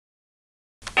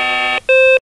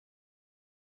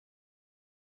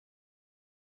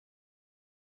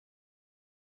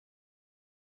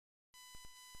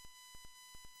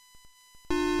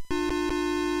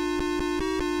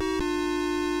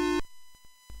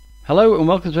Hello and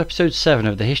welcome to episode 7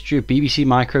 of the history of BBC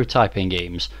Micro typing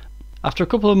games. After a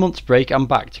couple of months break, I'm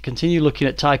back to continue looking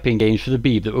at typing games for the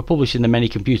Beeb that were published in the many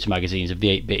computer magazines of the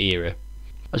 8-bit era.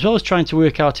 As well as trying to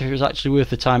work out if it was actually worth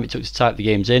the time it took to type the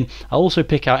games in, I'll also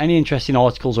pick out any interesting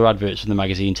articles or adverts from the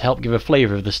magazine to help give a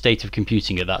flavour of the state of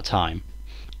computing at that time.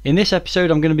 In this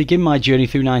episode I'm going to begin my journey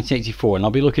through 1984 and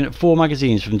I'll be looking at 4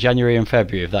 magazines from January and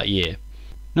February of that year.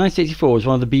 1984 was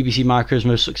one of the BBC Micro's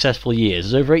most successful years,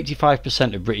 as over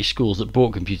 85% of British schools that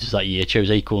bought computers that year chose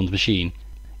Acorn's machine.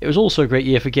 It was also a great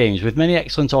year for games, with many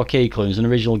excellent arcade clones and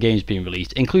original games being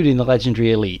released, including the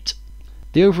legendary Elite.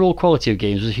 The overall quality of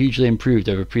games was hugely improved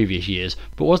over previous years,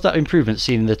 but was that improvement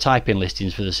seen in the type-in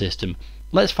listings for the system?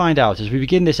 Let's find out as we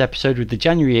begin this episode with the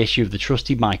January issue of the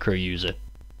trusty Micro User.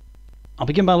 I'll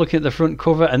begin by looking at the front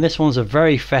cover, and this one's a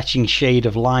very fetching shade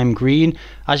of lime green.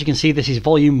 As you can see, this is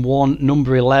volume 1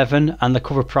 number 11 and the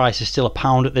cover price is still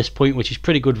 £1 at this point, which is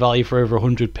pretty good value for over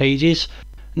 100 pages.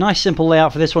 Nice simple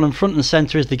layout for this one, and front and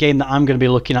centre is the game that I'm going to be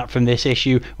looking at from this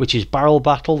issue, which is Barrel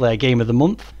Battle, their game of the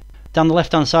month. Down the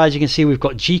left hand side you can see we've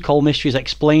got G-Call Mysteries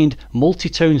Explained,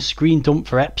 Multi-Tone Screen Dump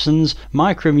for Epsons,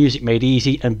 Micro Music Made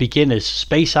Easy, and Beginners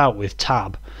Space Out with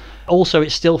Tab. Also,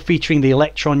 it's still featuring the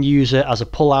Electron user as a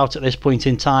pull-out at this point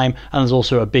in time, and there's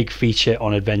also a big feature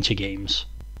on adventure games.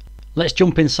 Let's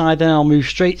jump inside then. I'll move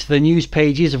straight to the news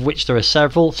pages, of which there are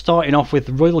several, starting off with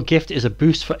Royal Gift is a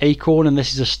boost for Acorn, and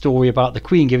this is a story about the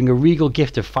Queen giving a regal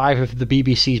gift of 5 of the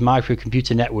BBC's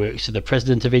microcomputer networks to the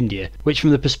President of India, which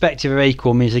from the perspective of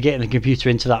Acorn means they're getting the computer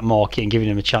into that market and giving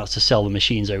him a chance to sell the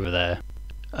machines over there.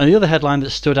 And the other headline that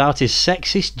stood out is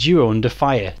Sexist Duo Under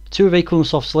Fire. 2 of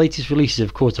Acornsoft's latest releases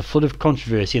have caused a flood of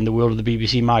controversy in the world of the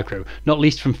BBC Micro, not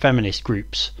least from feminist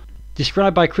groups.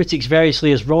 Described by critics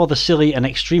variously as rather silly and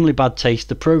extremely bad taste,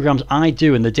 the programmes I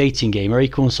Do and The Dating Game are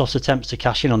Acornsoft's attempts to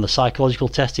cash in on the psychological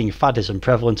testing faddism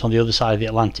prevalent on the other side of the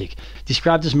Atlantic.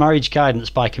 Described as marriage guidance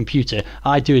by computer,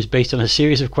 I Do is based on a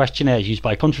series of questionnaires used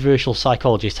by controversial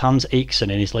psychologist Hans Eichson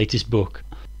in his latest book.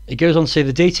 It goes on to say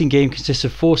the dating game consists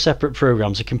of 4 separate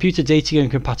programs: a computer dating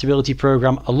and compatibility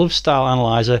program, a love style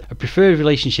analyzer, a preferred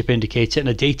relationship indicator, and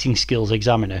a dating skills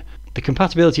examiner. The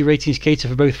compatibility ratings cater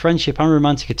for both friendship and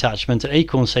romantic attachment, and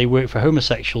Acorn say work for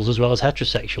homosexuals as well as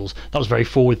heterosexuals. That was very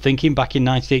forward thinking back in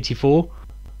 1984.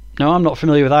 Now, I'm not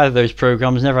familiar with either of those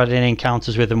programs, never had any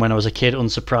encounters with them when I was a kid,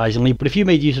 unsurprisingly, but if you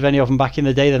made use of any of them back in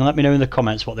the day, then let me know in the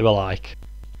comments what they were like.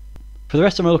 For the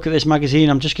rest of my look at this magazine,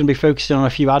 I'm just going to be focusing on a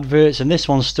few adverts, and this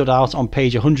one stood out on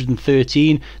page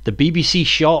 113, the BBC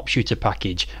Sharpshooter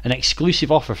package, an exclusive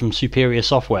offer from Superior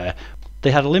Software.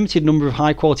 They had a limited number of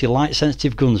high quality light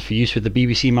sensitive guns for use with the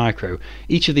BBC Micro.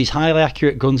 Each of these highly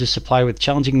accurate guns is supplied with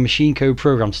challenging machine code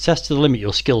programs to test to the limit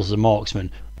your skills as a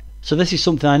marksman. So this is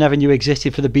something I never knew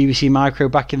existed for the BBC Micro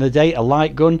back in the day, a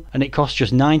light gun, and it cost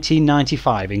just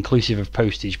 £19.95 inclusive of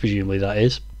postage, presumably that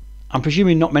is. I'm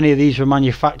presuming not many of these were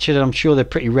manufactured, and I'm sure they're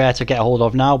pretty rare to get a hold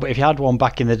of now, but if you had one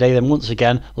back in the day, then once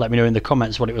again, let me know in the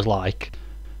comments what it was like.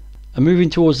 And moving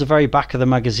towards the very back of the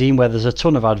magazine where there's a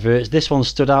ton of adverts, this one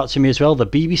stood out to me as well, the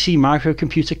BBC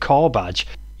Microcomputer Car Badge.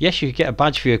 Yes, you could get a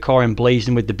badge for your car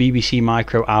emblazoned with the BBC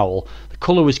Micro Owl. The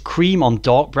colour was cream on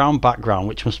dark brown background,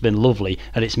 which must have been lovely,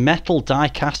 and it's metal,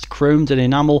 die-cast, chromed and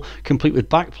enamel, complete with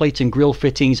backplate and grille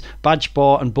fittings, badge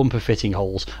bar and bumper fitting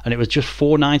holes, and it was just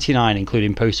 £4.99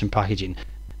 including post and packaging.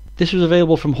 This was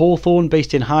available from Hawthorne,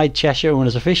 based in Hyde, Cheshire, and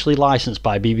was officially licensed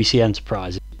by BBC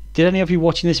Enterprises. Did any of you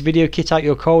watching this video kit out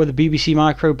your car with a BBC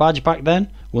Micro badge back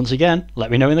then? Once again, let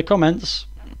me know in the comments.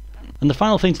 And the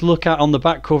final thing to look at on the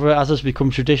back cover, as has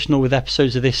become traditional with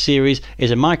episodes of this series,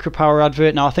 is a Micropower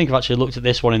advert. Now, I think I've actually looked at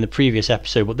this one in the previous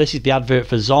episode, but this is the advert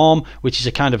for Zarm, which is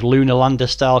a kind of lunar lander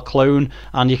style clone,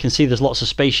 and you can see there's lots of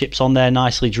spaceships on there,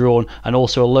 nicely drawn, and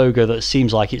also a logo that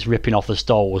seems like it's ripping off the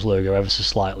Star Wars logo ever so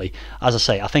slightly. As I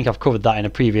say, I think I've covered that in a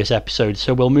previous episode,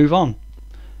 so we'll move on.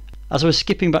 As I was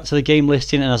skipping back to the game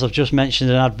listing, and as I've just mentioned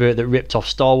an advert that ripped off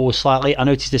Star Wars slightly, I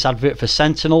noticed this advert for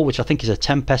Sentinel, which I think is a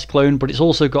Tempest clone, but it's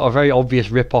also got a very obvious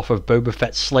rip-off of Boba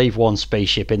Fett's Slave One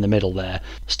spaceship in the middle there.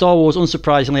 Star Wars,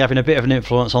 unsurprisingly, having a bit of an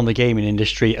influence on the gaming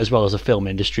industry as well as the film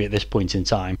industry at this point in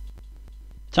time.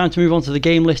 Time to move on to the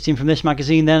game listing from this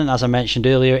magazine then, and as I mentioned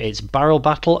earlier, it's Barrel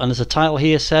Battle, and as the title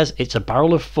here says, it's a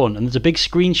barrel of fun, and there's a big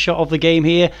screenshot of the game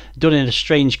here, done in a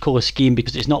strange colour scheme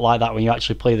because it's not like that when you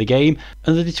actually play the game,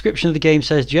 and the description of the game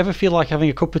says, do you ever feel like having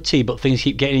a cup of tea but things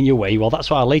keep getting in your way? Well, that's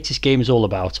what our latest game is all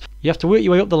about. You have to work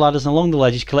your way up the ladders and along the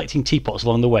ledges collecting teapots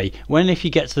along the way. When and if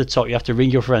you get to the top, you have to ring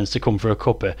your friends to come for a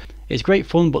cuppa. It's great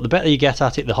fun, but the better you get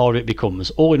at it, the harder it becomes.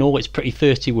 All in all, it's pretty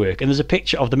thirsty work, and there's a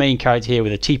picture of the main character here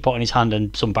with a teapot in his hand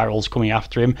and some barrels coming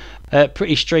after him.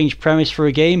 Pretty strange premise for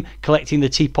a game, collecting the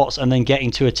teapots and then getting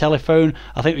to a telephone.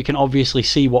 I think we can obviously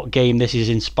see what game this is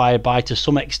inspired by to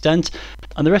some extent.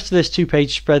 And the rest of this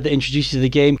 2-page spread that introduces the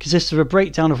game consists of a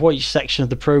breakdown of what each section of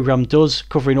the program does,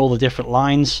 covering all the different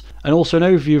lines, and also an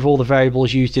overview of all the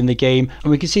variables used in the game.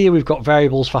 And we can see here we've got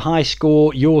variables for high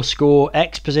score, your score,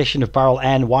 X position of barrel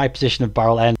N, Y position of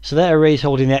barrel N. So there are arrays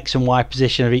holding the X and Y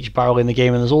position of each barrel in the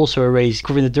game, and there's also arrays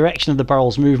covering the direction of the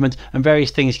barrel's movement and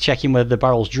various things checking whether the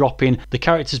barrel's dropping, the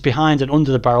characters behind and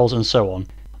under the barrels, and so on.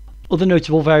 Other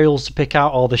notable variables to pick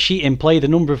out are the sheet in play, the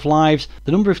number of lives,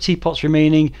 the number of teapots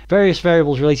remaining, various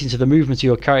variables relating to the movement of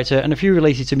your character, and a few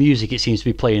related to music it seems to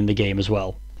be playing in the game as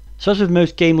well. So as with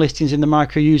most game listings in the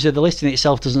Micro User, the listing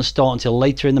itself doesn't start until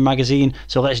later in the magazine,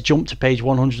 so let's jump to page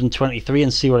 123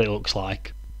 and see what it looks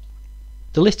like.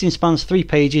 The listing spans 3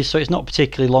 pages, so it's not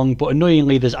particularly long, but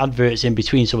annoyingly there's adverts in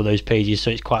between some of those pages, so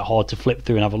it's quite hard to flip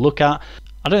through and have a look at.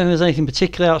 I don't think there's anything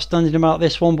particularly outstanding about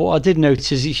this one, but what I did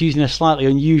notice is it's using a slightly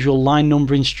unusual line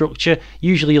numbering structure.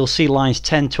 Usually you'll see lines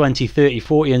 10, 20, 30,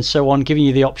 40 and so on, giving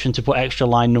you the option to put extra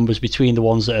line numbers between the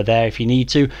ones that are there if you need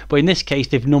to, but in this case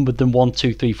they've numbered them 1,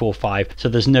 2, 3, 4, 5, so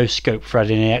there's no scope for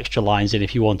adding any extra lines in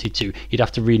if you wanted to. You'd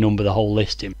have to renumber the whole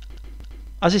listing.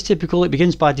 As is typical, it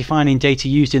begins by defining data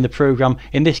used in the program.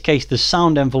 In this case there's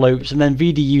sound envelopes and then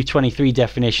VDU23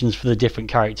 definitions for the different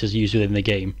characters used within the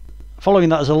game. Following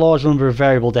that is a large number of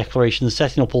variable declarations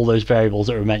setting up all those variables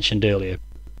that were mentioned earlier.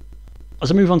 As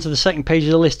I move on to the second page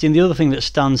of the listing, the other thing that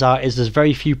stands out is there's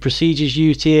very few procedures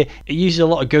used here. It uses a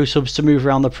lot of go subs to move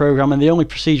around the program, and the only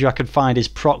procedure I could find is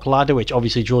proc ladder, which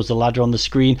obviously draws the ladder on the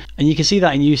screen, and you can see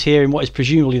that in use here in what is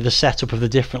presumably the setup of the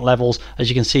different levels. As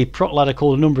you can see, proc ladder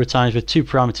called a number of times with 2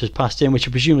 parameters passed in, which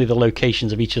are presumably the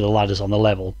locations of each of the ladders on the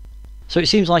level. So it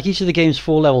seems like each of the game's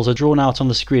 4 levels are drawn out on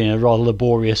the screen in a rather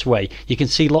laborious way. You can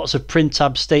see lots of print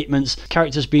tab statements,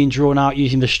 characters being drawn out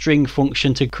using the string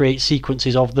function to create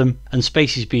sequences of them, and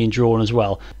spaces being drawn as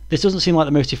well. This doesn't seem like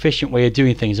the most efficient way of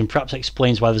doing things, and perhaps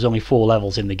explains why there's only 4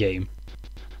 levels in the game.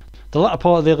 The latter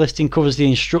part of the listing covers the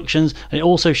instructions, and it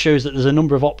also shows that there's a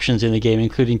number of options in the game,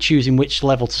 including choosing which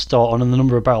level to start on and the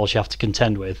number of barrels you have to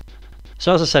contend with.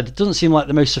 So as I said, it doesn't seem like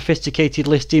the most sophisticated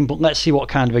listing, but let's see what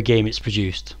kind of a game it's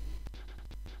produced.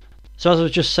 So as I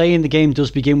was just saying, the game does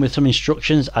begin with some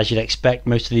instructions, as you'd expect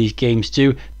most of these games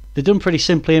do. They're done pretty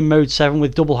simply in mode 7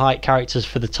 with double height characters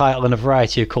for the title and a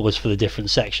variety of colours for the different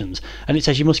sections. And it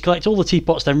says you must collect all the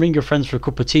teapots, then ring your friends for a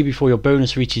cup of tea before your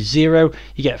bonus reaches 0.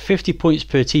 You get 50 points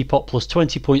per teapot plus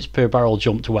 20 points per barrel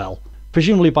jumped well.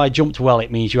 Presumably by jumped well it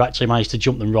means you actually managed to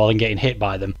jump them rather than getting hit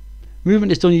by them.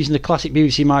 Movement is done using the classic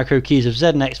BBC Micro keys of Z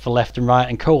and X for left and right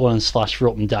and colon and slash for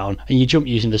up and down, and you jump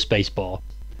using the space bar.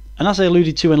 And as I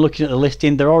alluded to when looking at the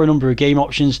listing, there are a number of game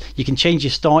options. You can change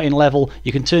your starting level,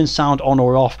 you can turn sound on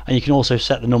or off, and you can also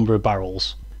set the number of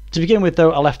barrels. To begin with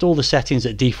though, I left all the settings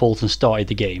at default and started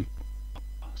the game.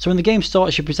 So when the game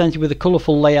starts, you're presented with a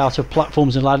colourful layout of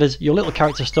platforms and ladders. Your little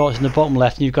character starts in the bottom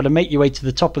left and you've got to make your way to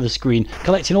the top of the screen,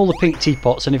 collecting all the pink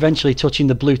teapots and eventually touching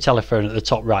the blue telephone at the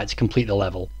top right to complete the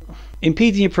level.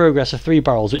 Impeding your progress are 3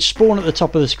 barrels which spawn at the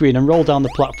top of the screen and roll down the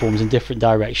platforms in different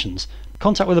directions.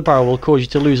 Contact with a barrel will cause you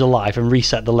to lose a life and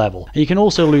reset the level, and you can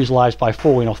also lose lives by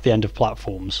falling off the end of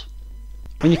platforms.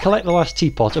 When you collect the last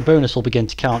teapot, a bonus will begin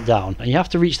to count down, and you have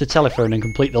to reach the telephone and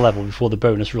complete the level before the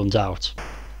bonus runs out.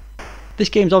 This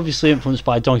game's obviously influenced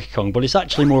by Donkey Kong, but it's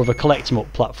actually more of a collect 'em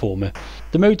up platformer.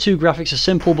 The Mode 2 graphics are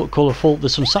simple but colourful,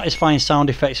 there's some satisfying sound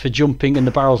effects for jumping and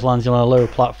the barrels landing on a lower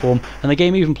platform, and the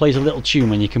game even plays a little tune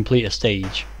when you complete a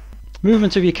stage.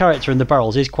 Movement of your character and the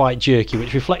barrels is quite jerky,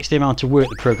 which reflects the amount of work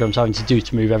the program's having to do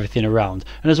to move everything around,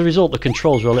 and as a result the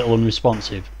controls are a little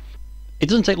unresponsive. It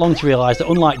doesn't take long to realise that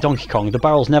unlike Donkey Kong, the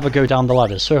barrels never go down the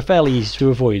ladders, so are fairly easy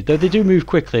to avoid, though they do move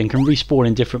quickly and can respawn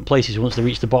in different places once they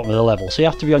reach the bottom of the level, so you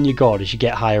have to be on your guard as you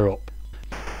get higher up.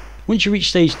 Once you reach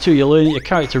stage 2, you'll learn that your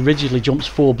character rigidly jumps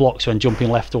 4 blocks when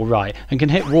jumping left or right, and can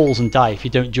hit walls and die if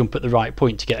you don't jump at the right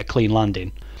point to get a clean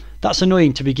landing. That's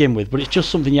annoying to begin with, but it's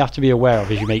just something you have to be aware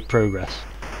of as you make progress.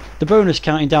 The bonus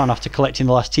counting down after collecting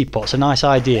the last teapot's a nice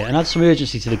idea and adds some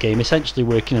urgency to the game, essentially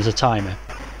working as a timer.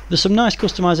 There's some nice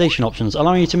customization options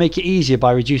allowing you to make it easier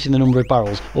by reducing the number of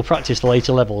barrels or practice the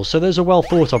later levels, so those are well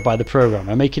thought of by the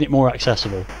programmer, making it more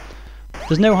accessible.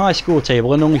 There's no high score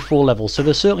table and only 4 levels, so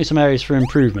there's certainly some areas for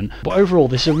improvement, but overall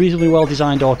this is a reasonably well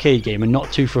designed arcade game and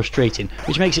not too frustrating,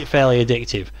 which makes it fairly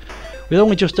addictive. With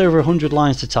only just over 100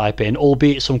 lines to type in,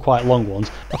 albeit some quite long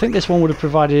ones, I think this one would have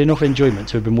provided enough enjoyment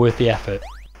to have been worth the effort.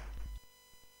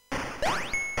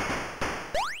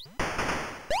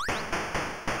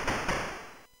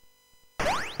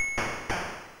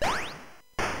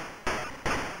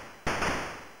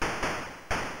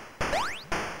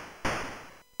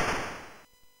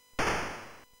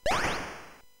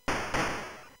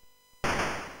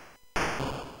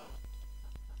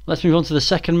 Let's move on to the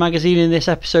second magazine in this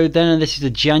episode then, and this is the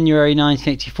January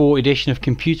 1984 edition of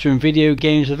Computer and Video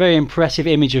Games, with a very impressive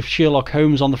image of Sherlock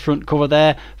Holmes on the front cover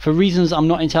there, for reasons I'm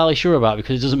not entirely sure about,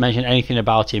 because it doesn't mention anything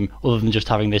about him other than just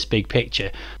having this big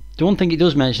picture. The one thing it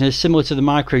does mention is, similar to the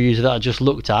micro user that I just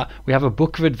looked at, we have a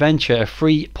book of adventure, a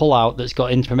free pull-out that's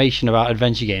got information about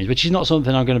adventure games, which is not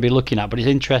something I'm going to be looking at, but it's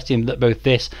interesting that both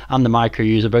this and the micro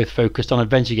user both focused on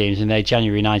adventure games in their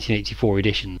January 1984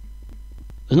 edition.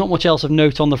 There's not much else of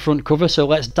note on the front cover, so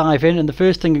let's dive in, and the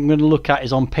first thing I'm going to look at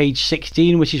is on page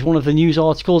 16, which is one of the news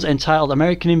articles entitled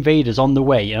American Invaders on the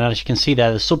Way, and as you can see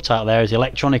there, the subtitle there is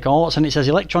Electronic Arts, and it says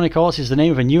Electronic Arts is the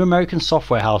name of a new American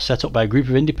software house set up by a group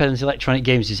of independent electronic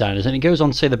games designers, and it goes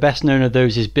on to say the best known of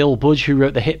those is Bill Budge, who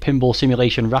wrote the hit pinball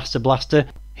simulation Raster Blaster.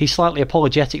 He's slightly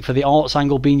apologetic for the arts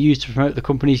angle being used to promote the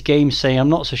company's games, saying, "I'm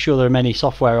not so sure there are many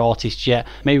software artists yet,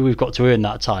 maybe we've got to earn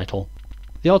that title."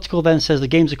 The article then says the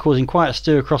games are causing quite a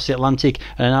stir across the Atlantic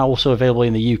and are now also available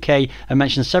in the UK, and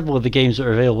mentions several of the games that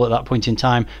were available at that point in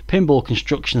time: Pinball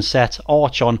Construction Set,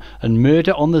 Archon and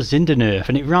Murder on the Zindernerf.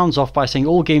 And it rounds off by saying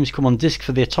all games come on disc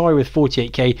for the Atari with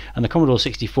 48K and the Commodore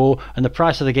 64, and the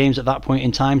price of the games at that point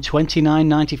in time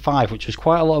 $29.95, which was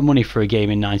quite a lot of money for a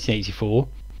game in 1984.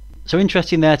 So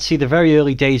interesting there to see the very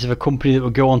early days of a company that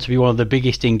would go on to be one of the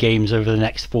biggest in games over the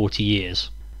next 40 years.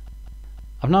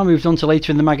 I've now moved on to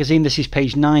later in the magazine. This is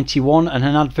page 91 and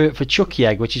an advert for Chucky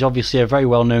Egg, which is obviously a very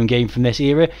well known game from this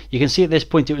era. You can see at this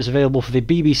point it was available for the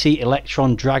BBC,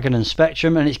 Electron, Dragon and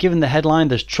Spectrum, and it's given the headline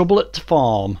 "There's Trouble at the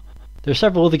Farm." There are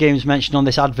several other games mentioned on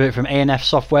this advert from A&F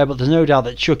Software, but there's no doubt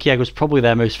that Chucky Egg was probably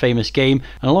their most famous game,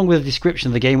 and along with a description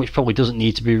of the game, which probably doesn't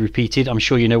need to be repeated, I'm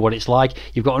sure you know what it's like,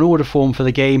 you've got an order form for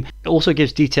the game. It also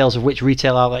gives details of which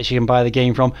retail outlets you can buy the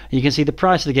game from, and you can see the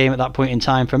price of the game at that point in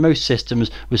time for most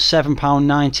systems was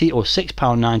 £7.90 or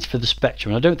 £6.90 for the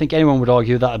Spectrum, and I don't think anyone would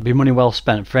argue that would be money well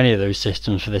spent for any of those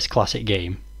systems for this classic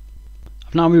game.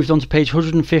 I've now moved on to page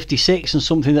 156 and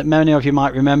something that many of you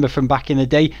might remember from back in the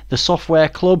day, the Software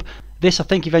Club. This, I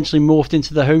think, eventually morphed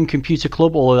into the Home Computer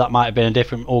Club, although that might have been a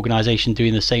different organisation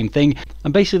doing the same thing.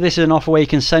 And basically this is an offer where you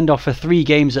can send off for 3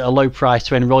 games at a low price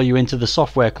to enrol you into the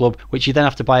Software Club, which you then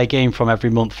have to buy a game from every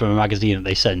month from a magazine that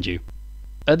they send you.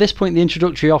 At this point the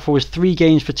introductory offer was 3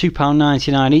 games for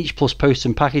 £2.99 each plus post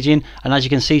and packaging, and as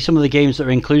you can see some of the games that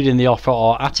are included in the offer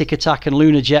are Attic Attack and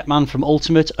Lunar Jetman from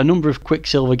Ultimate, a number of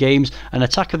Quicksilver games, and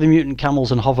Attack of the Mutant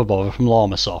Camels and Hoverbother from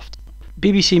Llamasoft.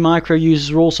 BBC Micro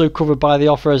users were also covered by the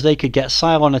offer, as they could get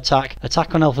Cylon Attack,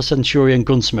 Attack on Alpha Centauri and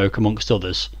Gunsmoke amongst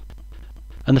others.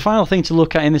 And the final thing to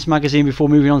look at in this magazine before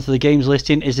moving on to the games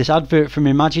listing is this advert from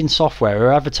Imagine Software, who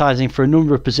are advertising for a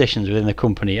number of positions within the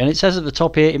company. And it says at the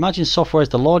top here, Imagine Software is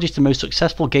the largest and most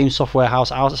successful game software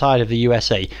house outside of the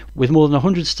USA, with more than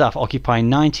 100 staff occupying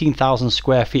 19,000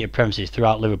 square feet of premises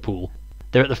throughout Liverpool.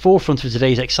 They're at the forefront of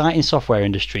today's exciting software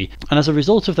industry, and as a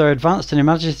result of their advanced and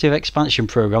imaginative expansion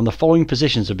program, the following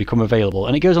positions have become available.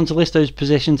 And it goes on to list those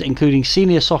positions, including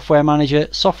Senior Software Manager,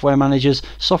 Software Managers,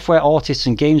 Software Artists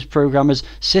and Games Programmers,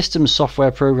 Systems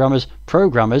Software Programmers,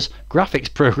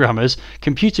 Graphics Programmers,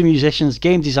 Computer Musicians,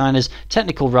 Game Designers,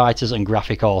 Technical Writers and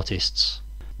Graphic Artists.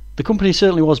 The company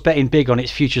certainly was betting big on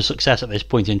its future success at this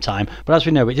point in time, but as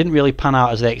we know, it didn't really pan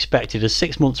out as they expected, as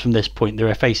 6 months from this point they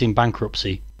were facing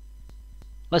bankruptcy.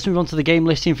 Let's move on to the game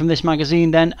listing from this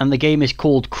magazine then, and the game is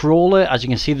called Crawler. As you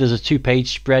can see, there's a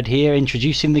 2-page spread here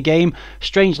introducing the game.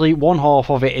 Strangely, one half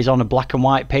of it is on a black and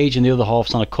white page and the other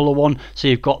half's on a colour one, so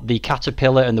you've got the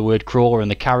caterpillar and the word crawler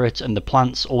and the carrot and the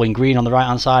plants all in green on the right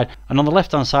hand side, and on the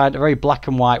left hand side a very black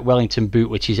and white Wellington boot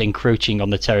which is encroaching on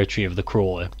the territory of the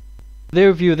crawler. The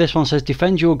overview of this one says,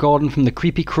 defend your garden from the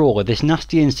creepy crawler. This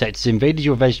nasty insect has invaded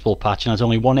your vegetable patch and has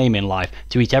only one aim in life,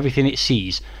 to eat everything it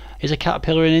sees. Is a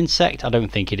caterpillar an insect? I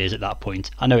don't think it is at that point.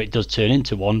 I know it does turn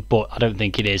into one, but I don't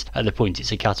think it is at the point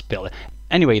it's a caterpillar.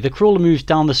 Anyway, the crawler moves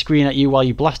down the screen at you while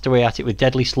you blast away at it with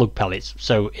deadly slug pellets.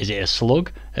 So is it a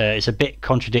slug? It's a bit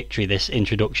contradictory, this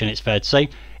introduction, it's fair to say.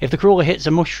 If the crawler hits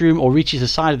a mushroom or reaches the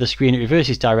side of the screen, it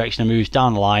reverses direction and moves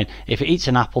down the line. If it eats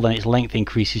an apple, then its length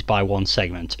increases by 1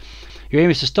 segment. Your aim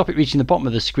is to stop it reaching the bottom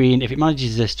of the screen. If it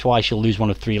manages this twice, you'll lose 1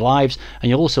 of 3 lives, and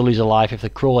you'll also lose a life if the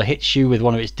crawler hits you with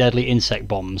one of its deadly insect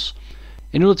bombs.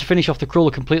 In order to finish off the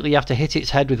crawler completely, you have to hit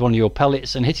its head with one of your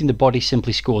pellets, and hitting the body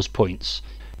simply scores points.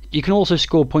 You can also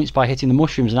score points by hitting the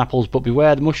mushrooms and apples, but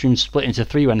beware, the mushrooms split into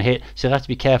 3 when hit, so you'll have to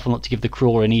be careful not to give the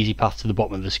crawler an easy path to the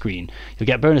bottom of the screen. You'll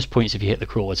get bonus points if you hit the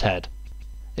crawler's head.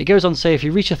 It goes on to say if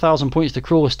you reach 1,000 points, the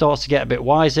crawler starts to get a bit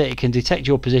wiser. It can detect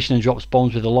your position and drops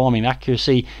bombs with alarming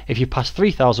accuracy. If you pass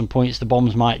 3,000 points, the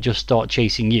bombs might just start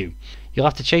chasing you. You'll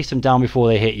have to chase them down before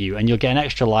they hit you, and you'll get an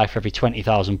extra life for every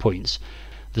 20,000 points.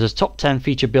 There's a top 10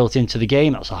 feature built into the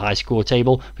game, that's a high score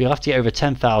table, but you'll have to get over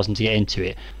 10,000 to get into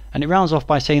it. And it rounds off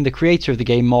by saying the creator of the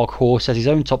game, Mark Hoare, says his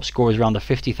own top score is around the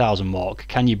 50,000 mark.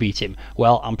 Can you beat him?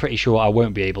 Well, I'm pretty sure I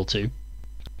won't be able to.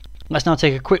 Let's now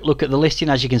take a quick look at the listing.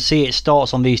 As you can see, it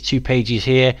starts on these 2 pages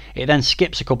here. It then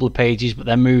skips a couple of pages, but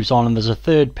then moves on, and there's a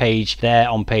third page there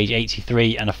on page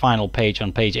 83 and a final page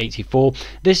on page 84.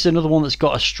 This is another one that's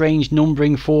got a strange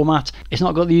numbering format. It's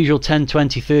not got the usual 10,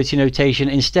 20, 30 notation.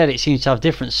 Instead, it seems to have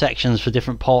different sections for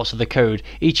different parts of the code,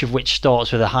 each of which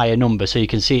starts with a higher number. So you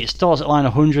can see it starts at line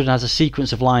 100 and has a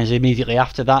sequence of lines immediately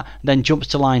after that, then jumps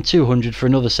to line 200 for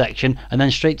another section, and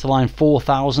then straight to line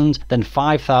 4000, then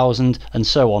 5000, and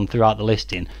so on throughout the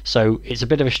listing. So it's a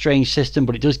bit of a strange system,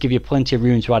 but it does give you plenty of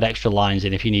room to add extra lines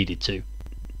in if you needed to.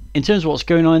 In terms of what's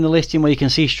going on in the listing, well, you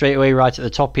can see straight away right at the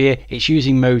top here, it's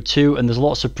using mode 2, and there's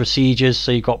lots of procedures.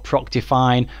 So you've got proc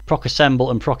define, proc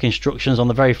assemble, and proc instructions on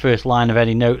the very first line of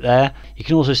any note there. You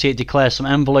can also see it declares some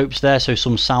envelopes there, so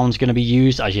some sound's going to be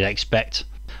used, as you'd expect.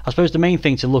 I suppose the main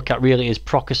thing to look at really is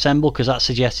proc assemble, because that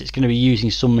suggests it's going to be using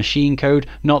some machine code.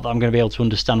 Not that I'm going to be able to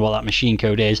understand what that machine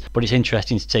code is, but it's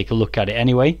interesting to take a look at it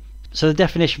anyway. So the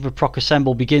definition for proc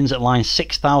assemble begins at line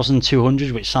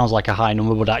 6200, which sounds like a high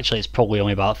number, but actually it's probably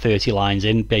only about 30 lines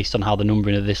in based on how the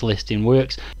numbering of this listing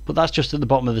works. But that's just at the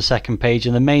bottom of the second page,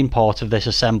 and the main part of this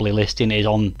assembly listing is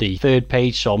on the third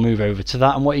page, so I'll move over to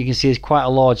that. And what you can see is quite a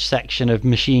large section of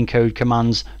machine code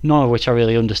commands, none of which I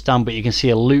really understand, but you can see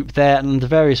a loop there, and the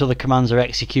various other commands are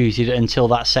executed until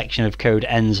that section of code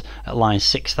ends at line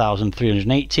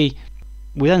 6380.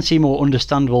 We then see more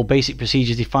understandable basic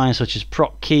procedures defined, such as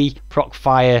proc key, proc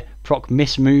fire, proc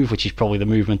miss move, which is probably the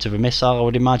movement of a missile I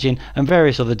would imagine, and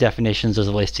various other definitions as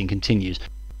the listing continues.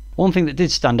 One thing that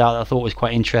did stand out that I thought was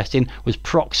quite interesting was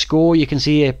proc score. You can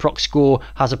see here proc score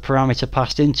has a parameter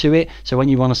passed into it, so when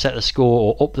you want to set the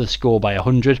score or up the score by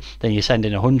 100, then you send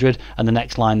in 100, and the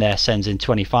next line there sends in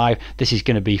 25. This is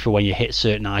going to be for when you hit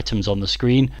certain items on the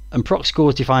screen. And proc score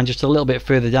is defined just a little bit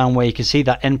further down, where you can see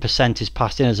that n% is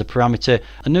passed in as a parameter,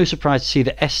 and no surprise to see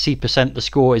that SC% the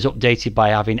score is updated by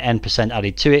having n%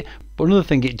 added to it. But another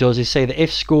thing it does is say that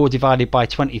if score divided by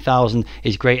 20,000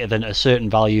 is greater than a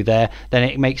certain value there, then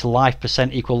it makes life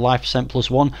percent equal life percent plus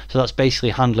 1, so that's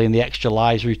basically handling the extra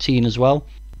lives routine as well.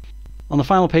 On the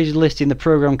final page of the listing, the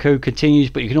program code continues,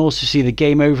 but you can also see the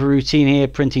game over routine here,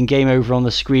 printing game over on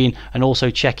the screen, and also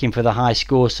checking for the high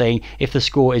score, saying if the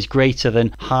score is greater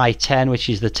than high 10, which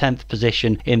is the 10th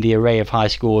position in the array of high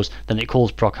scores, then it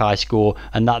calls proc high score,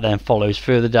 and that then follows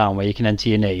further down where you can enter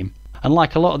your name. And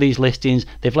like a lot of these listings,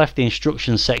 they've left the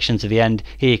instructions section to the end.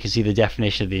 Here you can see the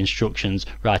definition of the instructions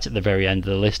right at the very end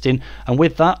of the listing. And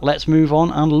with that, let's move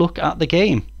on and look at the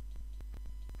game.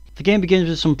 The game begins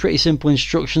with some pretty simple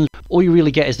instructions. All you really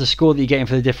get is the score that you're getting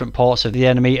for the different parts of the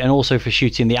enemy, and also for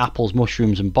shooting the apples,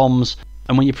 mushrooms and bombs.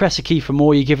 And when you press a key for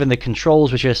more, you're given the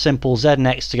controls, which are simple: Z and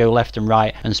X to go left and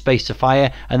right, and space to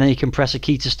fire, and then you can press a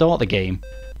key to start the game.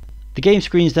 The game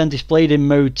screen is then displayed in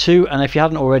mode 2, and if you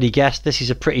hadn't already guessed, this is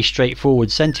a pretty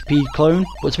straightforward Centipede clone,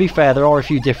 but to be fair, there are a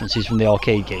few differences from the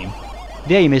arcade game.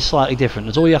 The aim is slightly different,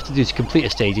 as all you have to do to complete a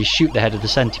stage is shoot the head of the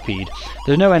centipede.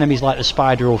 There are no enemies like the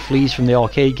spider or fleas from the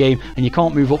arcade game, and you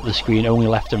can't move up the screen, only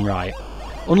left and right.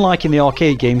 Unlike in the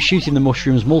arcade game, shooting the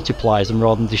mushrooms multiplies them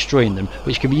rather than destroying them,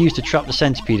 which can be used to trap the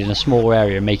centipede in a smaller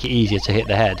area and make it easier to hit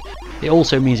the head. It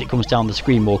also means it comes down the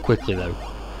screen more quickly though.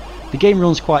 The game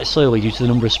runs quite slowly due to the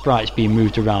number of sprites being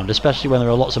moved around, especially when there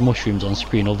are lots of mushrooms on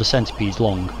screen or the centipede's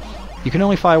long. You can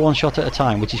only fire one shot at a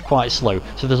time, which is quite slow,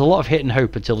 so there's a lot of hit and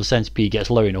hope until the centipede gets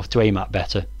low enough to aim at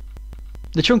better.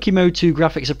 The chunky mode 2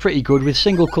 graphics are pretty good, with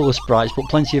single colour sprites but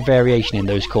plenty of variation in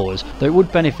those colours, though it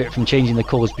would benefit from changing the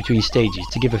colours between stages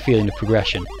to give a feeling of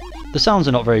progression. The sounds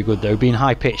are not very good though, being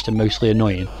high pitched and mostly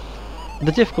annoying.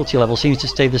 The difficulty level seems to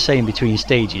stay the same between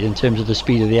stages in terms of the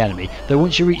speed of the enemy, though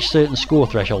once you reach certain score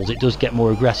thresholds it does get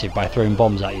more aggressive by throwing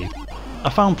bombs at you. I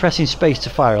found pressing space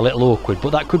to fire a little awkward, but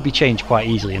that could be changed quite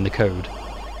easily in the code.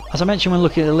 As I mentioned when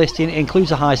looking at the listing, it includes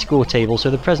a high score table,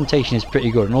 so the presentation is pretty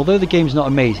good, and although the game's not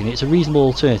amazing, it's a reasonable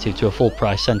alternative to a full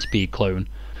price Centipede clone.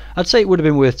 I'd say it would have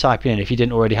been worth typing in if you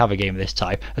didn't already have a game of this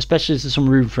type, especially as there's some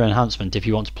room for enhancement if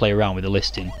you want to play around with the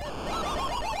listing.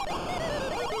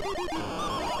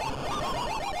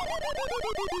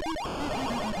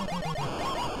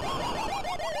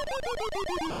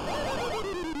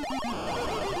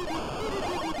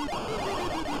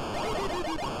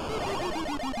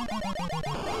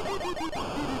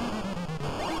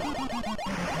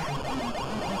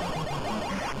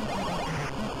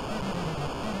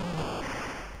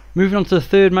 Moving on to the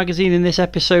third magazine in this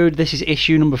episode, this is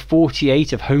issue number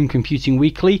 48 of Home Computing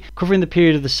Weekly, covering the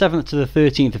period of the 7th to the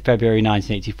 13th of February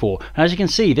 1984. And as you can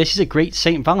see, this is a great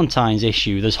St. Valentine's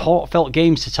issue. There's heartfelt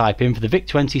games to type in for the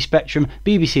VIC-20 Spectrum,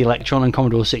 BBC Electron and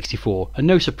Commodore 64. And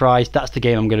no surprise, that's the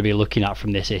game I'm going to be looking at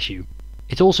from this issue.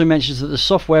 It also mentions that the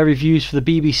software reviews for the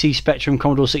BBC Spectrum,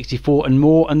 Commodore 64 and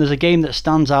more, and there's a game that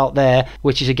stands out there,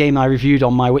 which is a game I reviewed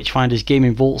on my Witchfinders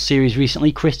Gaming Vault series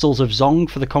recently, Crystals of Zong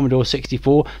for the Commodore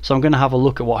 64, so I'm going to have a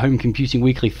look at what Home Computing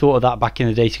Weekly thought of that back in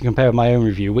the day to compare with my own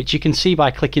review, which you can see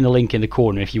by clicking the link in the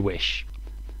corner if you wish.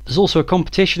 There's also a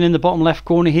competition in the bottom left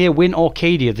corner here, Win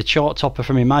Arcadia, the chart topper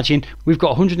from Imagine. We've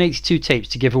got 182 tapes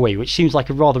to give away, which seems like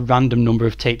a rather random number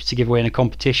of tapes to give away in a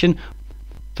competition.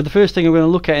 For the first thing I'm going to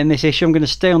look at in this issue, I'm going to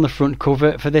stay on the front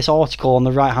cover for this article on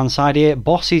the right hand side here,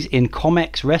 Bosses in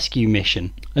Comex Rescue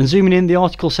Mission. And zooming in, the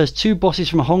article says 2 bosses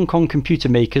from Hong Kong computer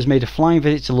makers made a flying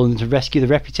visit to London to rescue the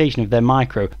reputation of their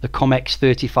micro, the Comex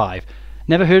 35.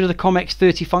 Never heard of the Comex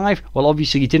 35? Well,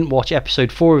 obviously you didn't watch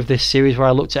episode 4 of this series where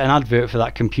I looked at an advert for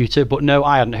that computer, but no,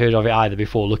 I hadn't heard of it either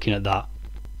before looking at that.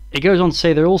 It goes on to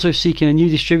say they're also seeking a new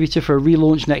distributor for a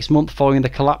relaunch next month following the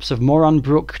collapse of Moran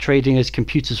Brook trading as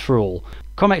Computers for All.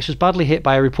 Comex was badly hit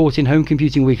by a report in Home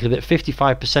Computing Weekly that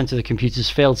 55% of the computers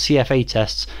failed CFA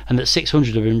tests and that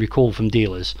 600 have been recalled from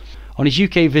dealers. On his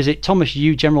UK visit, Thomas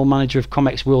Yu, General Manager of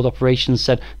Comex World Operations,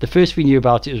 said the first we knew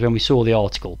about it was when we saw the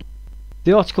article.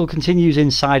 The article continues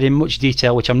inside in much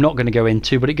detail, which I'm not going to go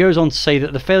into, but it goes on to say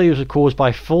that the failures were caused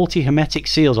by faulty hermetic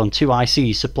seals on 2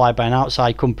 ICs supplied by an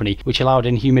outside company which allowed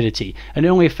in humidity, and it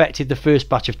only affected the first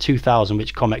batch of 2,000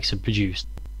 which Comex had produced.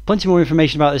 Plenty more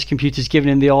information about this computer is given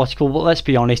in the article, but let's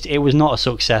be honest, it was not a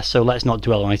success, so let's not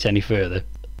dwell on it any further.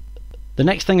 The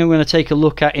next thing I'm going to take a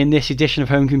look at in this edition of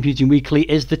Home Computing Weekly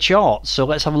is the charts, so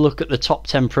let's have a look at the top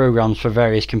 10 programs for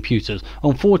various computers.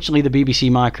 Unfortunately, the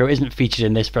BBC Micro isn't featured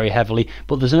in this very heavily,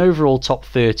 but there's an overall top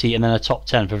 30 and then a top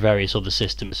 10 for various other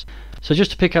systems. So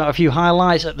just to pick out a few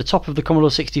highlights, at the top of the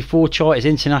Commodore 64 chart is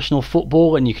International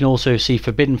Football, and you can also see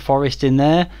Forbidden Forest in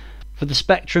there. For the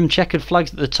Spectrum, Checkered Flags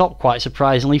at the top, quite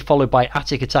surprisingly, followed by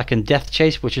Attic Attack and Death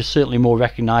Chase, which are certainly more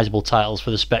recognisable titles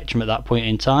for the Spectrum at that point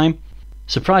in time.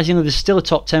 Surprisingly, there's still a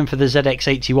top 10 for the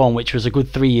ZX81, which was a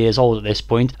good 3 years old at this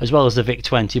point, as well as the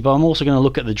VIC-20, but I'm also going to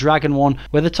look at the Dragon one,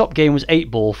 where the top game was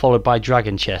 8 Ball, followed by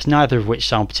Dragon Chess, neither of which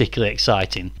sound particularly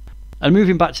exciting. And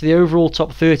moving back to the overall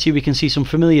top 30, we can see some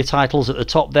familiar titles at the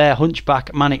top there,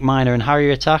 Hunchback, Manic Miner and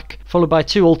Harrier Attack, followed by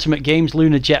 2 Ultimate games,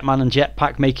 Lunar Jetman and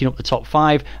Jetpack making up the top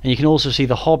 5, and you can also see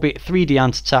The Hobbit, 3D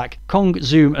Ant Attack, Kong,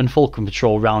 Zoom and Fulcrum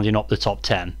Patrol rounding up the top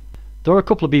 10. There are a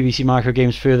couple of BBC Micro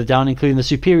games further down, including the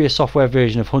superior software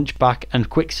version of Hunchback and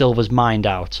Quicksilver's Mind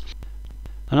Out.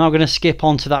 I'm now going to skip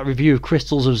on to that review of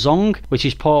Crystals of Zong, which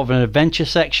is part of an adventure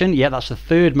section. Yeah, that's the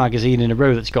third magazine in a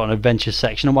row that's got an adventure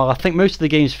section, and while I think most of the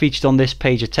games featured on this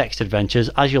page are text adventures,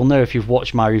 as you'll know if you've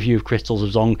watched my review of Crystals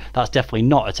of Zong, that's definitely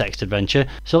not a text adventure.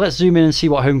 So let's zoom in and see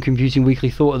what Home Computing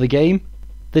Weekly thought of the game.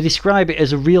 They describe it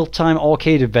as a real-time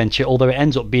arcade adventure, although it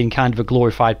ends up being kind of a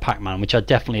glorified Pac-Man, which I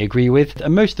definitely agree with,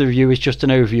 and most of the review is just an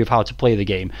overview of how to play the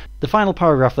game. The final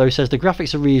paragraph though says the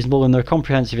graphics are reasonable and there are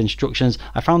comprehensive instructions.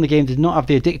 I found the game did not have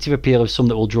the addictive appeal of some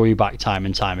that will draw you back time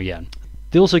and time again.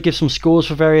 They also give some scores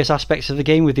for various aspects of the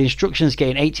game, with the instructions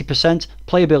getting 80%,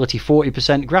 playability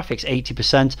 40%, graphics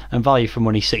 80% and value for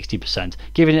money 60%,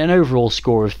 giving it an overall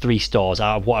score of 3 stars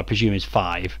out of what I presume is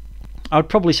 5. I would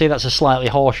probably say that's a slightly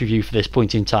harsh review for this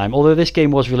point in time, although this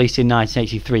game was released in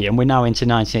 1983 and we're now into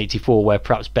 1984 where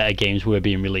perhaps better games were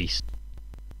being released.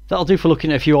 That'll do for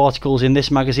looking at a few articles in this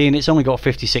magazine. It's only got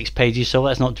 56 pages, so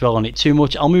let's not dwell on it too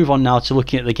much. I'll move on now to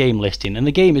looking at the game listing, and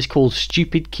the game is called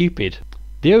Stupid Cupid.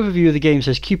 The overview of the game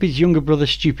says Cupid's younger brother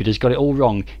Stupid has got it all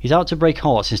wrong. He's out to break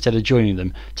hearts instead of joining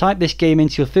them. Type this game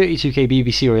into your 32K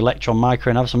BBC or Electron Micro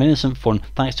and have some innocent fun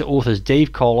thanks to authors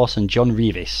Dave Carlos and John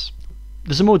Revis.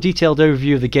 There's a more detailed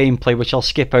overview of the gameplay which I'll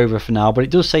skip over for now, but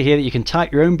it does say here that you can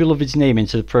type your own beloved's name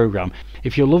into the program.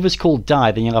 If your love is called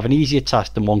Di, then you'll have an easier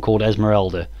task than one called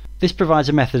Esmeralda. This provides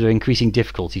a method of increasing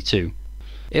difficulty too.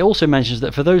 It also mentions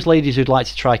that for those ladies who'd like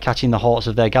to try catching the hearts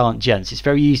of their gallant gents, it's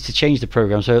very easy to change the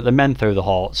program so that the men throw the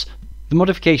hearts. The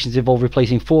modifications involve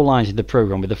replacing 4 lines in the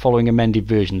program with the following amended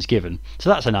versions given,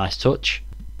 so that's a nice touch.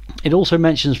 It also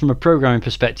mentions from a programming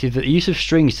perspective that the use of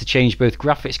strings to change both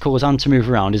graphics colours and to move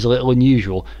around is a little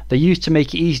unusual. They're used to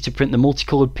make it easy to print the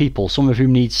multicoloured people, some of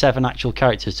whom need 7 actual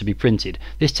characters to be printed.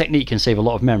 This technique can save a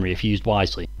lot of memory if used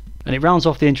wisely. And it rounds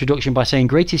off the introduction by saying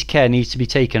greatest care needs to be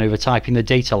taken over typing the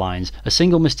data lines. A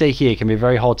single mistake here can be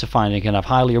very hard to find and can have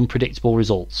highly unpredictable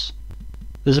results.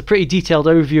 There's a pretty detailed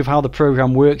overview of how the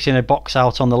program works in a box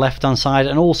out on the left hand side,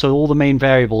 and also all the main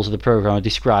variables of the program are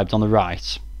described on the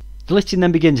right. The listing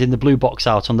then begins in the blue box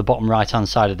out on the bottom right hand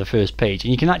side of the first page,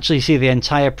 and you can actually see the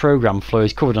entire program flow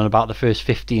is covered on about the first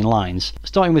 15 lines,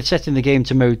 starting with setting the game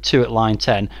to mode 2 at line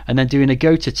 10 and then doing a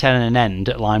go to 10 and an end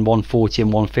at line 140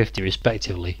 and 150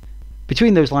 respectively.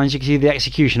 Between those lines you can see the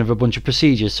execution of a bunch of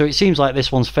procedures, so it seems like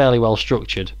this one's fairly well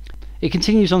structured. It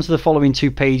continues on to the following 2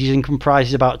 pages and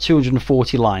comprises about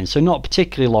 240 lines, so not a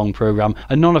particularly long program,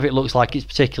 and none of it looks like it's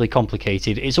particularly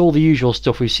complicated. It's all the usual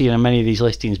stuff we've seen on many of these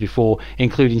listings before,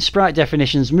 including sprite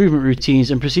definitions, movement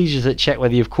routines, and procedures that check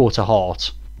whether you've caught a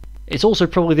heart. It's also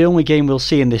probably the only game we'll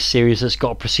see in this series that's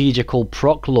got a procedure called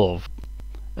Proc Love.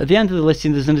 At the end of the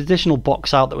listing there's an additional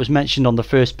box out that was mentioned on the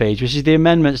first page, which is the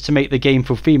amendments to make the game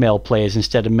for female players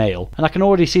instead of male, and I can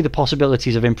already see the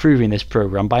possibilities of improving this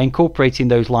program by incorporating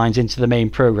those lines into the main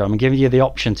program and giving you the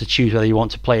option to choose whether you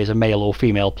want to play as a male or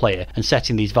female player and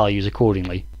setting these values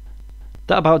accordingly.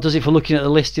 That about does it for looking at the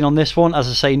listing on this one. As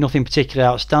I say, nothing particularly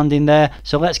outstanding there,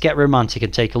 so let's get romantic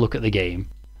and take a look at the game.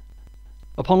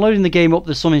 Upon loading the game up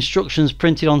there's some instructions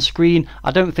printed on screen.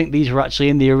 I don't think these were actually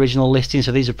in the original listing,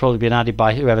 so these have probably been added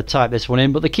by whoever typed this one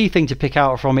in, but the key thing to pick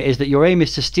out from it is that your aim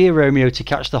is to steer Romeo to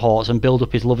catch the hearts and build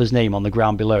up his lover's name on the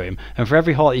ground below him, and for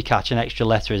every heart you catch an extra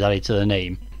letter is added to the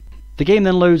name. The game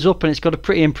then loads up and it's got a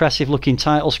pretty impressive looking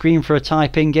title screen for a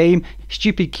typing game.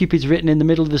 Stupid Cupid's written in the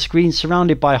middle of the screen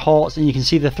surrounded by hearts, and you can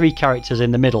see the 3 characters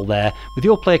in the middle there, with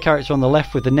your player character on the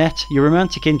left with the net, your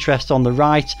romantic interest on the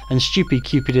right, and Stupid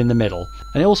Cupid in the middle.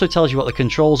 And it also tells you what the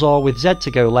controls are, with Z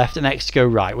to go left and X to go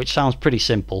right, which sounds pretty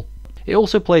simple. It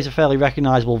also plays a fairly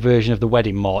recognisable version of the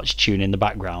Wedding March tune in the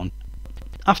background.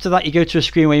 After that you go to a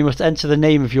screen where you must enter the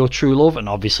name of your true love, and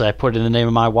obviously I put in the name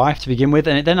of my wife to begin with,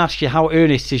 and it then asks you how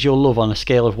earnest is your love on a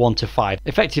scale of 1 to 5,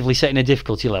 effectively setting a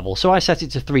difficulty level, so I set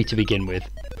it to 3 to begin with.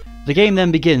 The game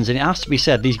then begins, and it has to be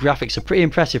said these graphics are pretty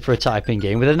impressive for a typing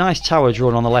game, with a nice tower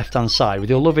drawn on the left hand side with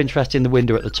your love interest in the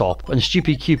window at the top and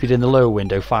Stupid Cupid in the lower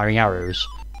window firing arrows.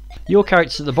 Your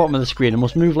character's at the bottom of the screen and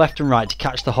must move left and right to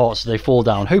catch the hearts as they fall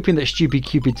down, hoping that Stupid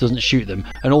Cupid doesn't shoot them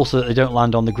and also that they don't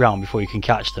land on the ground before you can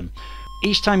catch them.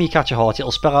 Each time you catch a heart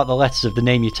it'll spell out the letters of the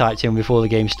name you typed in before the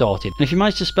game started, and if you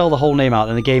manage to spell the whole name out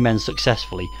then the game ends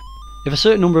successfully. If a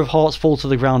certain number of hearts fall to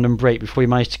the ground and break before you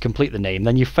manage to complete the name,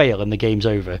 then you fail and the game's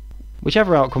over.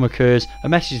 Whichever outcome occurs, a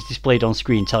message is displayed on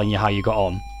screen telling you how you got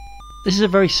on. This is a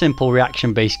very simple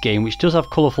reaction based game which does have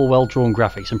colourful well drawn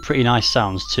graphics and pretty nice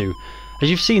sounds too.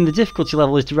 As you've seen, the difficulty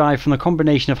level is derived from the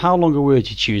combination of how long a word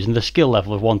you choose and the skill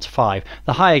level of 1 to 5,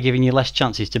 the higher giving you less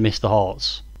chances to miss the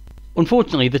hearts.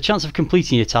 Unfortunately, the chance of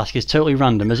completing your task is totally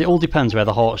random as it all depends where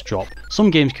the hearts drop.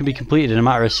 Some games can be completed in a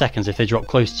matter of seconds if they drop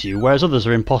close to you, whereas others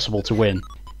are impossible to win.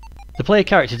 The player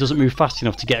character doesn't move fast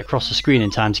enough to get across the screen in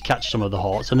time to catch some of the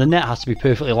hearts, and the net has to be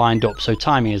perfectly lined up, so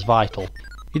timing is vital.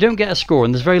 You don't get a score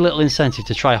and there's very little incentive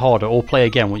to try harder or play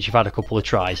again once you've had a couple of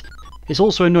tries. It's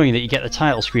also annoying that you get the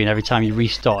title screen every time you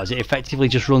restart, as it effectively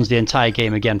just runs the entire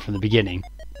game again from the beginning.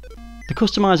 The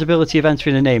customizability of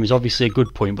entering a name is obviously a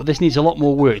good point, but this needs a lot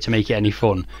more work to make it any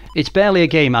fun. It's barely a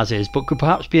game as is, but could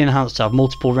perhaps be enhanced to have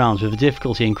multiple rounds with the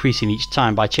difficulty increasing each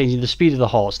time by changing the speed of the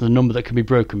hearts and the number that can be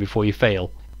broken before you fail.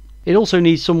 It also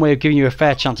needs some way of giving you a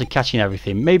fair chance of catching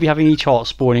everything, maybe having each heart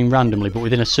spawning randomly but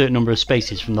within a certain number of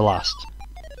spaces from the last.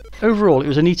 Overall, it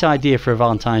was a neat idea for a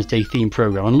Valentine's Day themed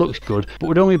program and looks good, but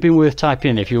would only have been worth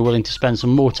typing in if you were willing to spend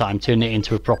some more time turning it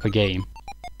into a proper game.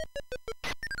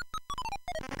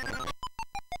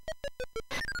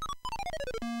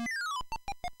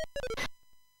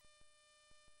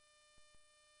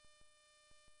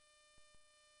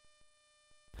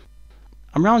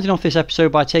 I'm rounding off this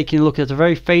episode by taking a look at a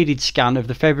very faded scan of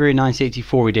the February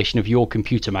 1984 edition of Your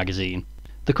Computer magazine.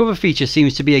 The cover feature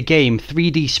seems to be a game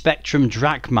 3D Spectrum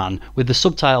Dracman with the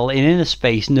subtitle "In inner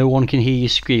space no one can hear you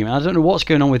scream," and I don't know what's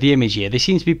going on with the image here. They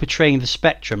seem to be portraying the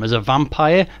Spectrum as a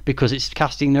vampire because it's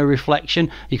casting no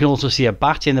reflection. You can also see a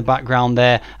bat in the background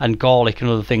there and garlic and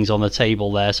other things on the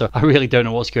table there, so I really don't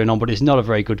know what's going on, but it's not a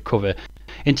very good cover.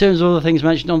 In terms of other things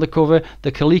mentioned on the cover,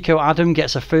 the Coleco Adam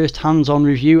gets a first hands-on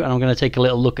review and I'm going to take a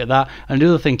little look at that. And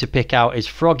another thing to pick out is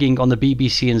frogging on the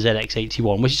BBC and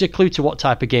ZX81, which is a clue to what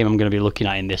type of game I'm going to be looking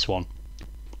at in this one.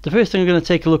 The first thing I'm going to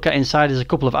take a look at inside is a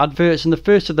couple of adverts, and the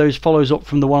first of those follows up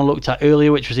from the one I looked at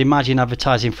earlier, which was Imagine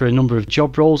advertising for a number of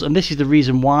job roles, and this is the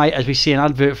reason why, as we see an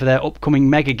advert for their upcoming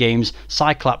mega games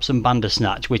Cyclops and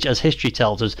Bandersnatch, which, as history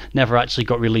tells us, never actually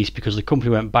got released because the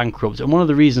company went bankrupt, and one of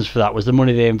the reasons for that was the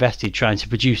money they invested trying to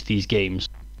produce these games.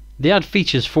 The ad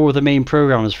features 4 of the main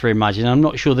programmers for Imagine, and I'm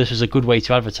not sure this is a good way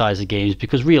to advertise the games,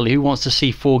 because really, who wants to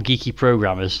see 4 geeky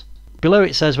programmers? Below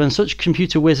it says, when such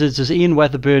computer wizards as Ian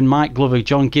Weatherburn, Mike Glover,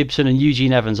 John Gibson and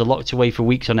Eugene Evans are locked away for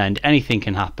weeks on end, anything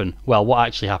can happen. Well, what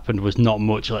actually happened was not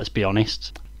much, let's be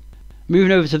honest.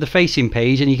 Moving over to the facing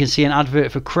page, and you can see an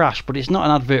advert for Crash, but it's not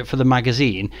an advert for the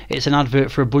magazine, it's an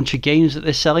advert for a bunch of games that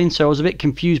they're selling, so I was a bit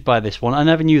confused by this one. I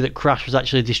never knew that Crash was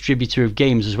actually a distributor of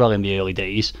games as well in the early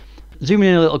days. Zooming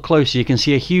in a little closer, you can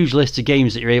see a huge list of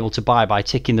games that you're able to buy by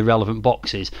ticking the relevant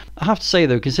boxes. I have to say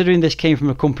though, considering this came from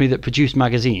a company that produced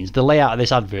magazines, the layout of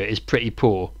this advert is pretty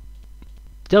poor.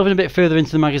 Delving a bit further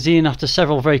into the magazine, after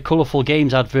several very colourful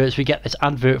games adverts, we get this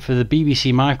advert for the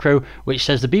BBC Micro, which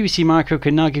says the BBC Micro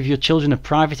can now give your children a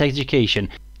private education.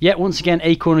 Yet once again,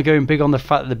 Acorn are going big on the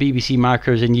fact that the BBC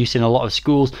Micro is in use in a lot of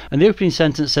schools, and the opening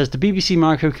sentence says the BBC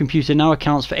Micro computer now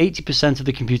accounts for 80% of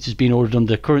the computers being ordered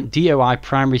under the current DOI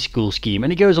primary school scheme,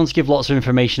 and it goes on to give lots of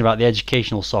information about the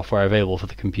educational software available for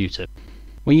the computer.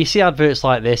 When you see adverts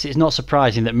like this, it's not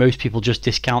surprising that most people just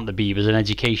discount the Beeb as an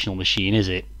educational machine, is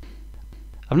it?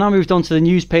 I've now moved on to the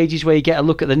news pages where you get a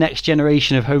look at the next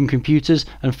generation of home computers,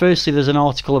 and firstly there's an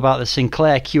article about the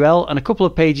Sinclair QL, and a couple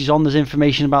of pages on there's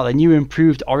information about the new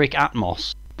improved Auric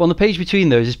Atmos. But on the page between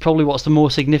those is probably what's the more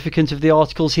significant of the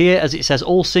articles here, as it says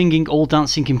all singing, all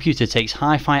dancing computer takes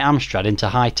hi-fi Amstrad into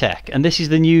high tech, and this is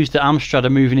the news that Amstrad are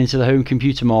moving into the home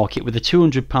computer market with a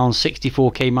 £200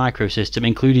 64K microsystem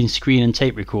including screen and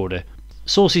tape recorder.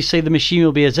 Sources say the machine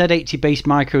will be a Z80 based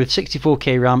micro with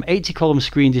 64K RAM, 80 column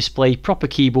screen display, proper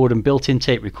keyboard and built-in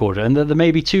tape recorder, and that there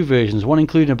may be two versions, one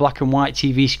including a black and white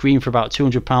TV screen for about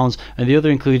 £200 and the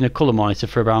other including a colour monitor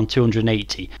for around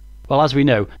 £280. Well, as we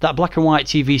know, that black and white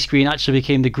TV screen actually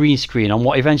became the green screen on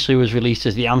what eventually was released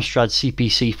as the Amstrad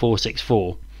CPC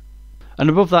 464.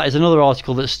 And above that is another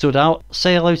article that stood out.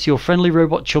 Say hello to your friendly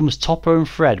robot chums Topo and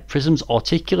Fred, Prism's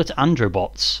articulate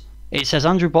androbots. It says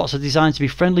androbots are designed to be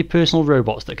friendly personal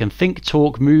robots that can think,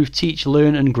 talk, move, teach,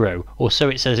 learn and grow, or so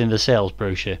it says in the sales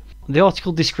brochure. The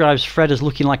article describes Fred as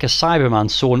looking like a Cyberman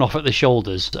sawn off at the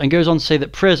shoulders, and goes on to say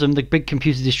that Prism, the big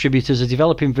computer distributors, are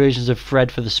developing versions of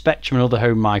Fred for the Spectrum and other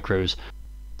home micros.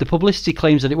 The publicity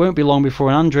claims that it won't be long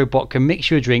before an androbot can mix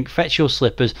you a drink, fetch your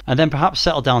slippers, and then perhaps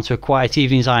settle down to a quiet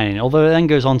evening's ironing, although it then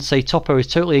goes on to say Topo is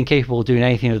totally incapable of doing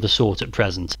anything of the sort at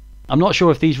present. I'm not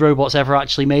sure if these robots ever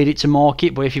actually made it to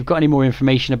market, but if you've got any more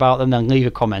information about them, then leave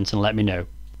a comment and let me know.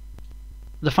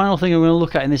 The final thing I'm going to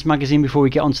look at in this magazine before we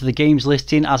get onto the games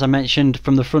listing, as I mentioned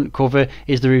from the front cover,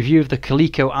 is the review of the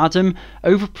Coleco Adam.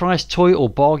 Overpriced toy or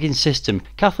bargain system?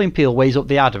 Kathleen Peel weighs up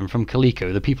the Adam from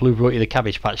Coleco, the people who brought you the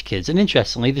Cabbage Patch Kids, and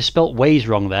interestingly they spelt weighs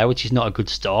wrong there, which is not a good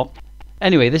start.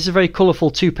 Anyway, this is a very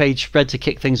colourful two-page spread to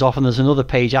kick things off, and there's another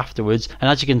page afterwards, and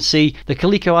as you can see, the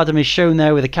Coleco Adam is shown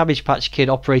there with a Cabbage Patch Kid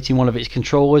operating one of its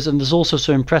controllers, and there's also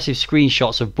some impressive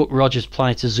screenshots of Buck Rogers'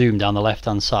 Planet of Zoom down the left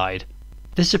hand side.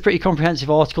 This is a pretty comprehensive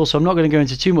article, so I'm not going to go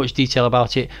into too much detail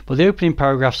about it, but the opening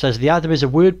paragraph says the Adam is a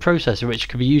word processor which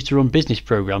can be used to run business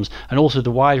programs, and also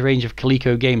the wide range of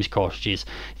Coleco games cartridges.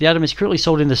 The Adam is currently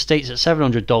sold in the States at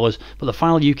 $700, but the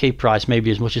final UK price may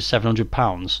be as much as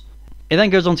 £700. It then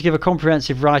goes on to give a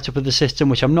comprehensive write-up of the system,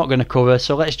 which I'm not going to cover,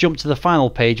 so let's jump to the final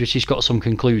page, which has got some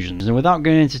conclusions. And without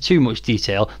going into too much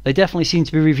detail, they definitely seem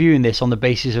to be reviewing this on the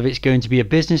basis of it's going to be a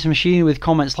business machine, with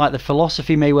comments like the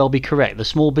philosophy may well be correct. The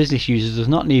small business user does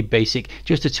not need BASIC,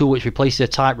 just a tool which replaces a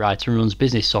typewriter and runs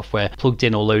business software plugged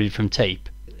in or loaded from tape.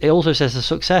 It also says the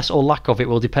success or lack of it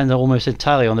will depend almost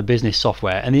entirely on the business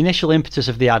software, and the initial impetus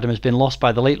of the Adam has been lost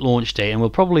by the late launch date and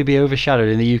will probably be overshadowed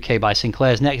in the UK by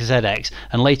Sinclair's Next ZX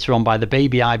and later on by the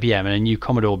baby IBM and a new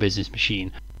Commodore business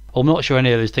machine. Well, I'm not sure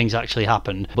any of those things actually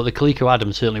happened, but the Coleco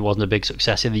Adam certainly wasn't a big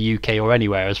success in the UK or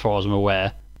anywhere as far as I'm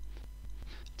aware.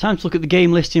 Time to look at the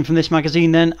game listing from this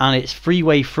magazine then, and it's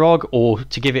Freeway Frog, or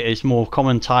to give it its more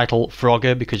common title,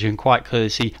 Frogger, because you can quite clearly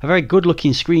see a very good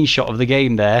looking screenshot of the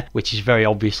game there, which is very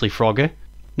obviously Frogger.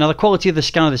 Now the quality of the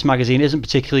scan of this magazine isn't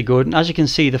particularly good, and as you can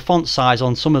see the font size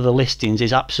on some of the listings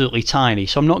is absolutely tiny,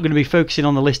 so I'm not going to be focusing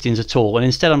on the listings at all, and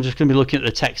instead I'm just going to be looking at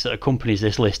the text that accompanies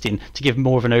this listing to give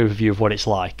more of an overview of what it's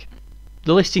like.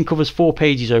 The listing covers 4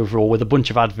 pages overall with a bunch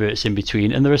of adverts in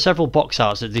between, and there are several box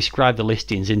arts that describe the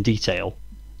listings in detail.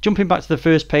 Jumping back to the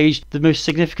first page, the most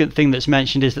significant thing that's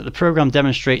mentioned is that the program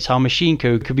demonstrates how machine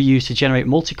code could be used to generate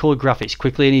multicolored graphics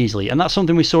quickly and easily, and that's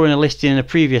something we saw in a listing in a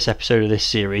previous episode of this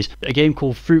series, a game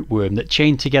called Fruitworm that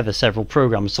chained together several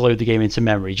programs to load the game into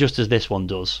memory, just as this one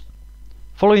does.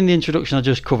 Following the introduction I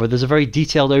just covered, there's a very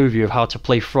detailed overview of how to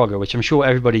play Frogger, which I'm sure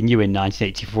everybody knew in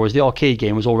 1984, as the arcade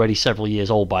game was already several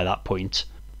years old by that point.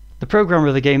 The programmer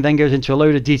of the game then goes into a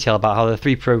load of detail about how the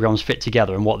 3 programs fit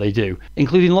together and what they do,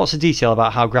 including lots of detail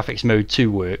about how Graphics Mode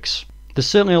 2 works. There's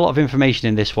certainly a lot of information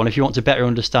in this one if you want to better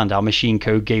understand how machine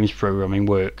code games programming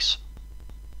works.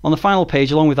 On the final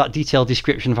page, along with that detailed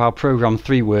description of how Program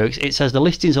 3 works, it says the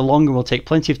listings are long and will take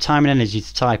plenty of time and energy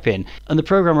to type in, and the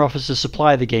programmer offers to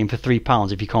supply the game for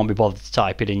 £3 if you can't be bothered to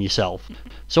type it in yourself.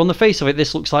 So on the face of it,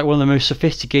 this looks like one of the most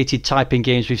sophisticated typing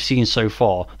games we've seen so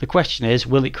far. The question is,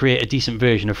 will it create a decent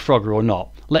version of Frogger or not?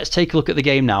 Let's take a look at the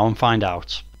game now and find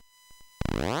out.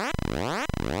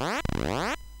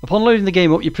 Upon loading the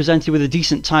game up, you're presented with a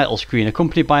decent title screen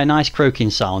accompanied by a nice croaking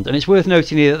sound, and it's worth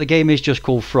noting here that the game is just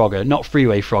called Frogger, not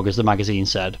Freeway Frog as the magazine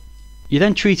said. You're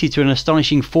then treated to an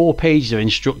astonishing 4 pages of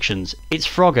instructions. It's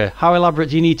Frogger. How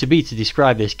elaborate do you need to be to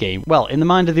describe this game? Well, in the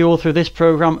mind of the author of this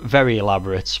programme, very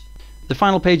elaborate. The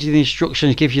final page of the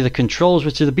instructions gives you the controls,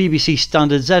 which are the BBC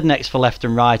standard Z and X for left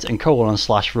and right and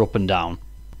colon// for up and down.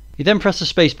 You then press the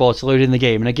spacebar to load in the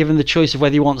game and are given the choice of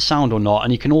whether you want sound or not,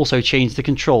 and you can also change the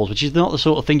controls, which is not the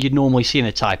sort of thing you'd normally see in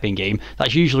a typing game.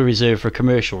 That's usually reserved for a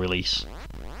commercial release.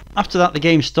 After that, the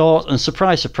game starts, and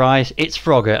surprise surprise, it's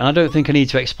Frogger, and I don't think I need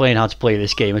to explain how to play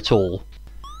this game at all.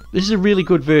 This is a really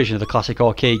good version of the classic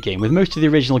arcade game, with most of the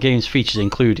original game's features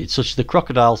included, such as the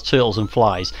crocodiles, turtles and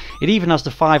flies. It even has the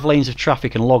 5 lanes of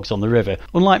traffic and logs on the river,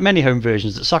 unlike many home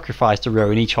versions that sacrificed a row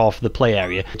in each half of the play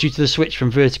area due to the switch from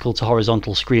vertical to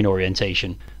horizontal screen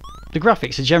orientation. The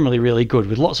graphics are generally really good,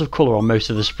 with lots of colour on most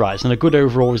of the sprites and a good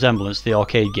overall resemblance to the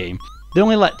arcade game. The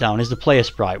only letdown is the player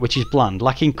sprite, which is bland,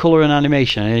 lacking colour and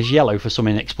animation, and is yellow for some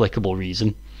inexplicable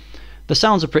reason. The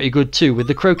sounds are pretty good too, with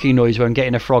the croaking noise when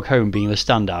getting a frog home being the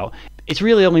standout. It's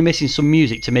really only missing some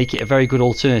music to make it a very good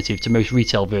alternative to most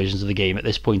retail versions of the game at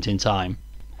this point in time.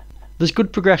 There's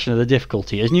good progression of the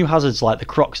difficulty, as new hazards like the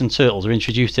crocs and turtles are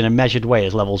introduced in a measured way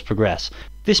as levels progress.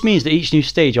 This means that each new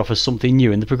stage offers something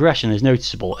new and the progression is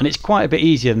noticeable, and it's quite a bit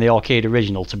easier than the arcade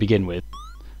original to begin with.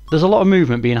 There's a lot of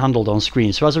movement being handled on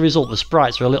screen, so as a result the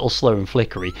sprites are a little slow and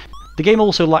flickery. The game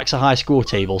also lacks a high score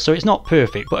table, so it's not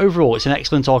perfect, but overall it's an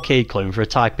excellent arcade clone for a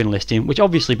type-in listing, which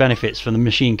obviously benefits from the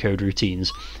machine code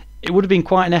routines. It would have been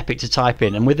quite an epic to type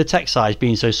in, and with the text size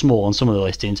being so small on some of the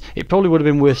listings, it probably would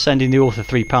have been worth sending the author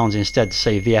 £3 instead to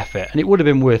save the effort, and it would have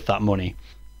been worth that money.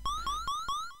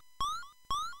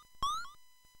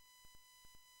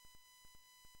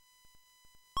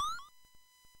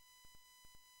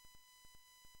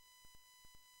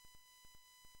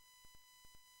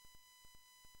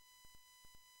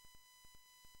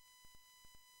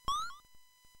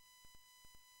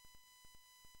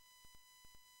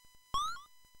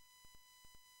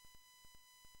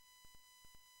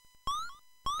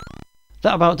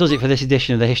 That about does it for this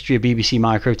edition of the history of BBC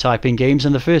Micro typing games,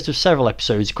 and the first of several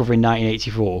episodes covering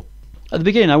 1984. At the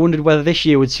beginning I wondered whether this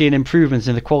year would see an improvement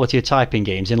in the quality of typing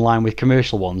games in line with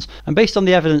commercial ones, and based on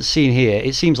the evidence seen here,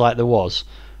 it seems like there was.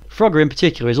 Frogger in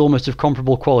particular is almost of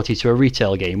comparable quality to a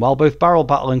retail game, while both Barrel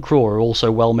Battle and Craw are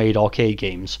also well-made arcade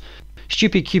games.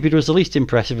 Stupid Cupid was the least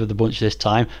impressive of the bunch this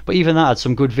time, but even that had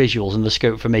some good visuals and the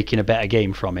scope for making a better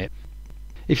game from it.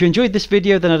 If you enjoyed this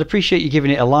video, then I'd appreciate you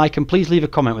giving it a like, and please leave a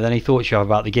comment with any thoughts you have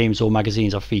about the games or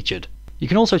magazines I've featured. You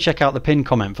can also check out the pinned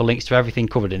comment for links to everything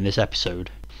covered in this episode.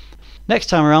 Next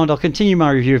time around I'll continue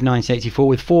my review of 1984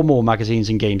 with 4 more magazines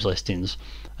and games listings.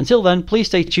 Until then, please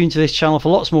stay tuned to this channel for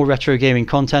lots more retro gaming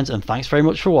content, and thanks very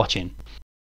much for watching.